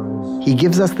cameras? He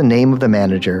gives us the name of the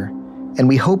manager, and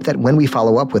we hope that when we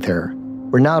follow up with her,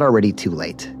 we're not already too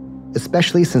late,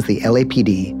 especially since the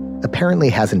LAPD apparently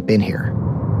hasn't been here.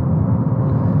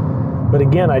 But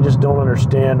again, I just don't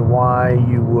understand why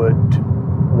you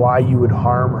would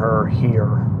harm her here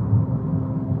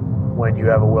when you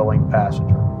have a willing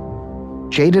passenger.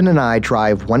 Jaden and I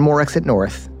drive one more exit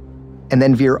north and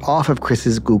then veer off of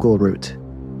Chris's Google route.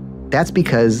 That's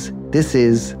because this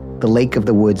is the Lake of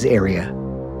the Woods area,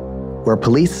 where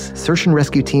police, search and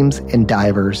rescue teams, and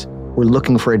divers were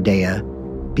looking for Adea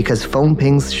because phone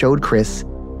pings showed Chris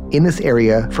in this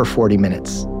area for 40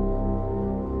 minutes.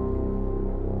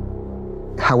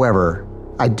 However,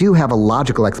 I do have a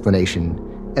logical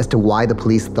explanation as to why the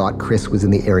police thought Chris was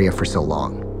in the area for so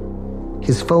long.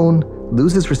 His phone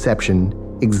loses reception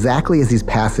exactly as he's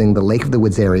passing the Lake of the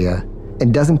Woods area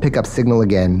and doesn't pick up signal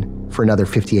again for another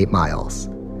 58 miles.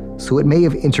 So it may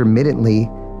have intermittently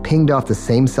pinged off the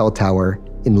same cell tower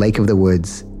in Lake of the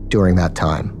Woods during that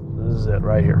time. This is it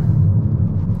right here.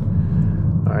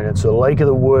 All right, it's the Lake of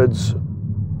the Woods.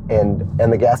 And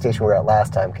the gas station we were at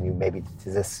last time,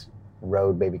 does this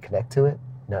road maybe connect to it?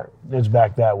 No. It's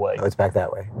back that way. Oh, it's back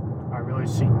that way. I really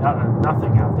see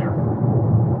nothing out there.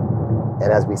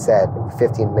 And as we said,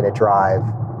 15-minute drive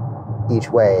each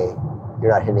way, you're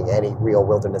not hitting any real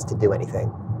wilderness to do anything.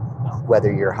 No.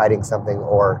 Whether you're hiding something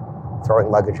or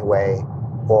throwing luggage away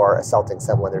or assaulting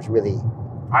someone, there's really...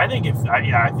 I think if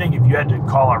you had to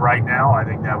call it right now, I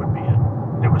think that would be it.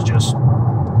 It was just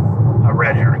a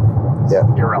red herring. Yeah.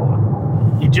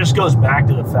 Irrelevant. It just goes back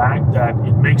to the fact that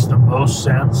it makes the most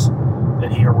sense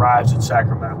that he arrives in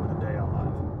Sacramento with Adea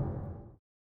alive.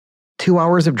 2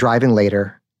 hours of driving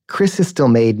later, Chris has still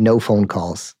made no phone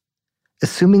calls.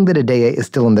 Assuming that Adea is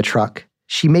still in the truck,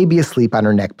 she may be asleep on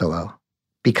her neck pillow.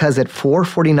 Because at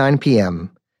 4:49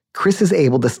 p.m., Chris is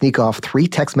able to sneak off 3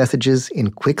 text messages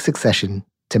in quick succession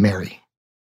to Mary.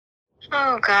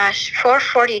 Oh gosh,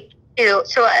 4:42.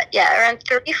 So around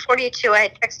 3:42, I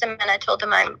texted him and I told him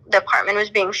the apartment was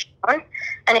being shown,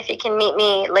 and if he can meet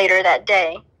me later that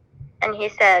day. And he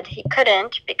said he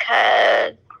couldn't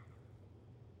because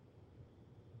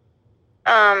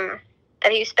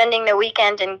that he was spending the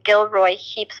weekend in Gilroy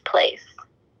Heaps Place,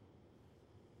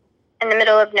 in the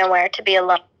middle of nowhere, to be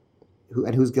alone.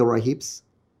 And who's Gilroy Heaps?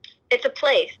 It's a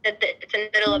place it's in the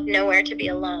middle of nowhere to be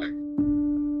alone.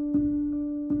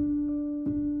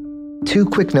 2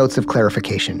 quick notes of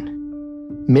clarification.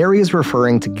 Mary is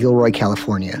referring to Gilroy,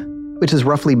 California, which is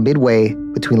roughly midway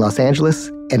between Los Angeles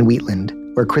and Wheatland,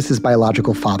 where Chris's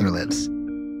biological father lives.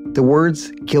 The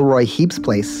words Gilroy Heaps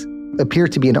Place appear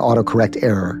to be an autocorrect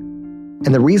error,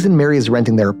 and the reason Mary is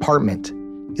renting their apartment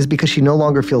is because she no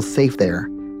longer feels safe there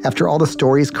after all the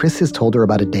stories Chris has told her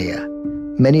about Adea,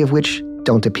 many of which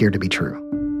don't appear to be true.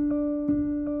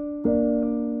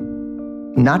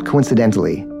 Not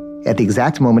coincidentally, at the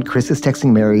exact moment Chris is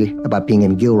texting Mary about being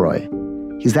in Gilroy,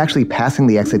 he's actually passing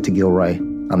the exit to Gilroy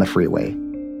on the freeway.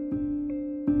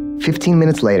 15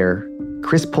 minutes later,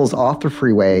 Chris pulls off the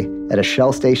freeway at a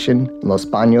Shell station in Los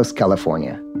Baños,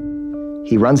 California.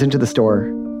 He runs into the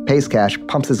store, pays cash,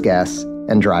 pumps his gas,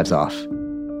 and drives off.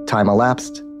 Time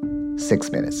elapsed,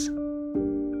 6 minutes.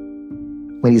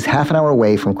 When he's half an hour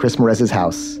away from Chris Merez's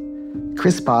house,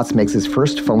 Chris Spotts makes his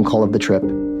first phone call of the trip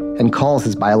and calls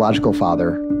his biological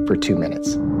father for 2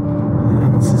 minutes.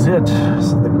 This is it. This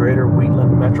is the greater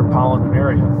Wheatland metropolitan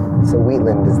area. So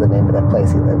Wheatland is the name of that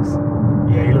place he lives?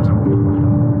 Yeah, he lives in Wheatland.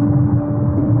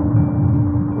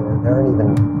 Yeah,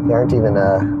 there aren't even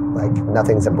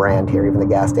nothing's a brand here, even the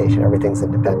gas station, everything's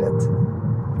independent.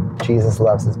 Jesus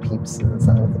loves his peeps is the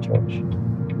sign of the church.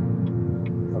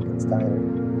 Elkin's Diner.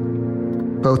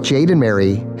 Both Jade and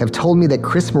Mary have told me that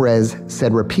Chris Merez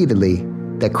said repeatedly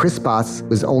that Chris Spotts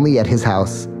was only at his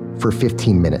house for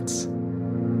 15 minutes.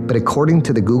 But according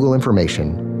to the Google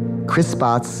information, Chris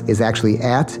Spotts is actually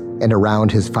at and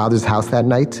around his father's house that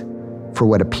night for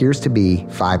what appears to be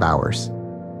 5 hours.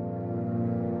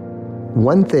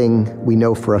 One thing we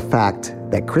know for a fact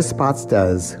that Chris Spotts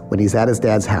does when he's at his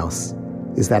dad's house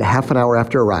is that half an hour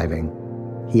after arriving,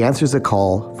 he answers a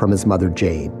call from his mother,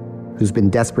 Jade, who's been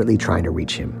desperately trying to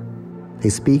reach him. They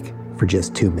speak for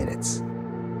just 2 minutes.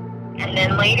 And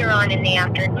then later on in the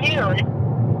afternoon,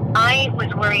 I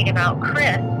was worried about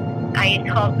Chris. I had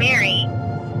called Mary,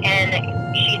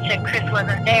 and she said Chris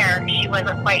wasn't there. She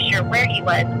wasn't quite sure where he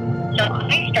was. So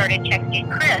I started texting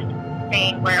Chris,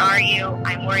 saying, "Where are you?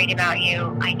 I'm worried about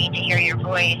you. I need to hear your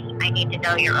voice. I need to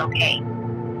know you're okay."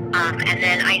 And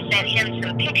then I sent him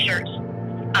some pictures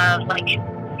of, like,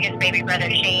 his baby brother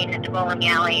Shane at the bowling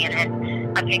alley, and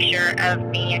then a picture of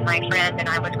me and my friend, and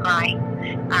I was crying.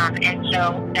 And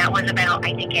so that was about,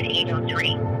 I think, at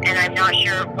 8:03. And I'm not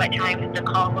sure what time the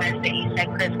call was that you said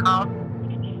Chris called.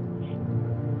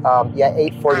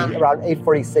 8:40, around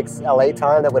 8:46 LA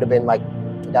time. That would have been like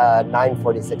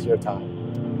 9:46 your time.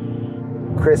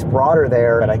 Chris brought her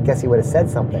there, and I guess he would have said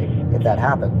something if that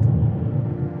happened.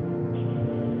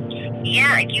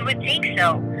 Yeah, you would think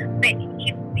so. But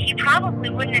he probably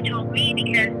wouldn't have told me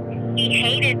because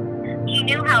he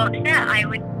knew how upset I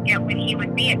would get when he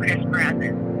would be at Chris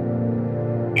Merez's.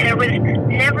 And there was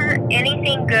never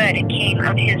anything good that came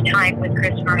of his time with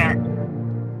Chris Merez.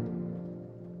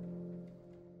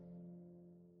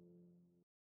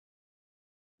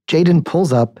 Jaden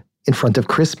pulls up in front of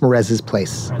Chris Merez's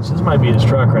place. Right, so this might be his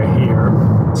truck right here.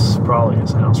 It's probably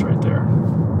his house right there.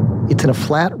 It's in a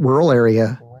flat rural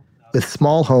area with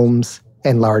small homes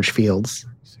and large fields.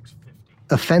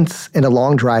 A fence and a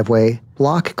long driveway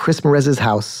block Chris Merez's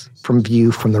house from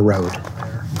view from the road.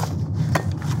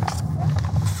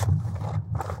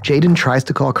 Jaden tries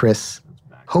to call Chris,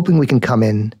 hoping we can come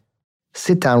in,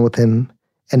 sit down with him,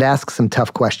 and ask some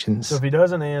tough questions. So if he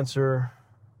doesn't answer,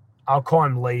 I'll call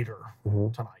him later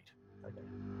tonight.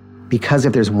 Because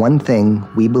if there's one thing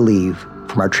we believe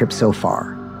from our trip so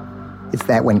far, it's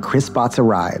that when Chris Spotts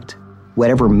arrived,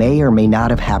 whatever may or may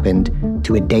not have happened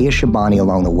to Adea Shabani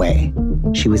along the way,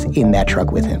 she was in that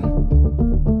truck with him.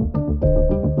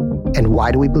 And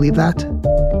why do we believe that?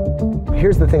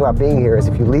 Here's the thing about being here is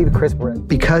if you leave Chris Merez...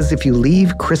 Because if you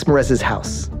leave Chris Merez's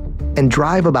house and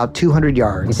drive about 200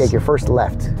 yards... You take your first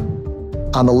left.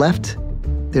 On the left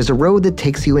there's a road that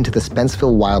takes you into the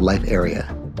Spencerville Wildlife Area.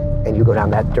 And you go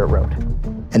down that dirt road.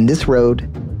 And this road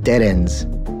dead ends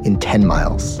in 10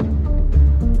 miles.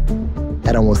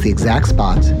 At almost the exact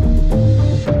spot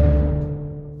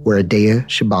where Adaya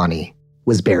Shabani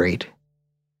was buried.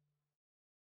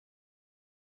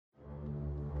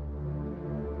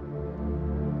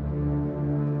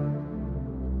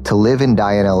 To Live and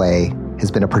Die in LA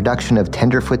has been a production of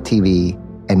Tenderfoot TV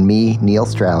and me, Neil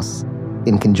Strauss,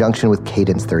 in conjunction with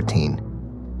Cadence 13.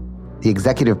 The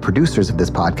executive producers of this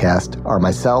podcast are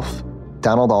myself,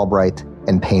 Donald Albright,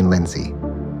 and Payne Lindsay,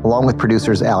 along with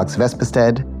producers Alex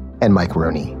Vespestead and Mike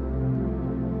Rooney.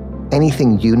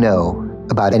 Anything you know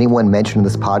about anyone mentioned in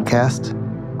this podcast,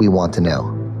 we want to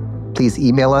know. Please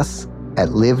email us at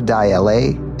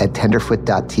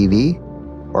livediela@tenderfoot.tv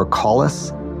or call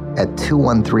us at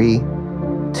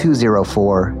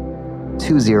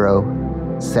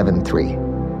 213-204-2073.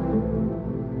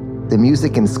 The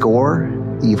music and score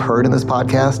that you've heard in this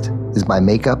podcast is by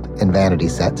Makeup and Vanity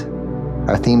Set.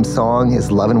 Our theme song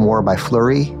is Love and War by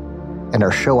Flurry, and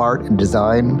our show art and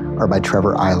design are by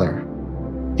Trevor Eiler.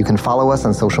 You can follow us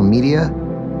on social media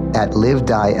at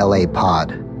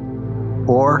LiveDieLAPod,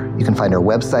 or you can find our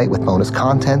website with bonus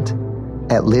content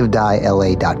at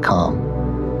livediela.com.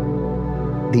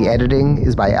 The editing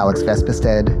is by Alex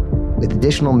Vespestead, with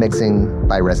additional mixing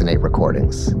by Resonate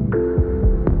Recordings.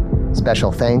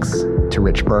 Special thanks to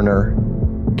Rich Berner,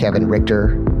 Kevin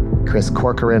Richter, Chris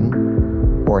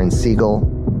Corcoran, Warren Siegel,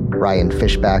 Ryan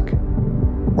Fishback,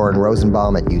 Warren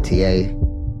Rosenbaum at UTA,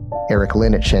 Eric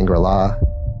Lynn at Shangri-La,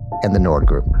 and the Nord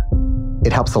Group.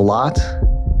 It helps a lot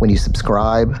when you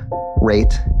subscribe,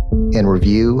 rate, and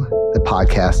review the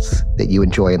podcasts that you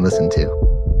enjoy and listen to.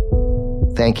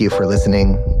 Thank you for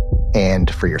listening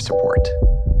and for your support.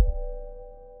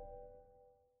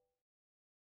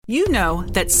 You know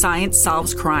that science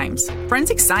solves crimes.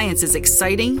 Forensic science is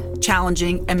exciting,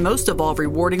 challenging, and most of all,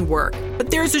 rewarding work. But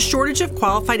there is a shortage of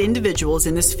qualified individuals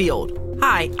in this field.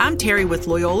 Hi, I'm Terry with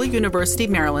Loyola University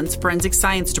Maryland's Forensic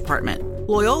Science Department.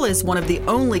 Loyola is one of the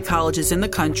only colleges in the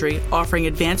country offering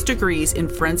advanced degrees in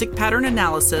forensic pattern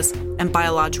analysis and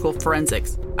biological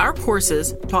forensics. Our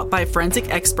courses, taught by forensic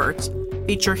experts,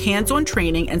 feature hands-on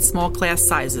training and small class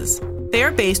sizes. They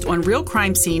are based on real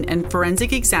crime scene and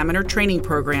forensic examiner training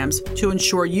programs to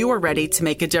ensure you are ready to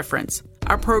make a difference.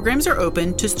 Our programs are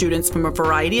open to students from a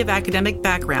variety of academic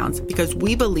backgrounds because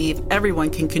we believe everyone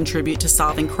can contribute to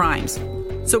solving crimes.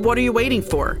 So what are you waiting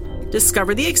for?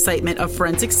 Discover the excitement of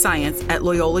forensic science at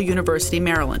Loyola University,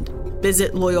 Maryland.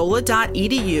 Visit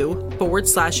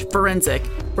loyola.edu/forensic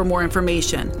for more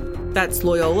information. That's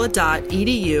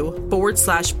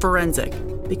loyola.edu/forensic,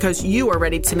 because you are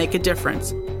ready to make a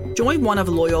difference. Join one of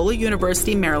Loyola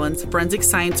University Maryland's forensic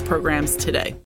science programs today.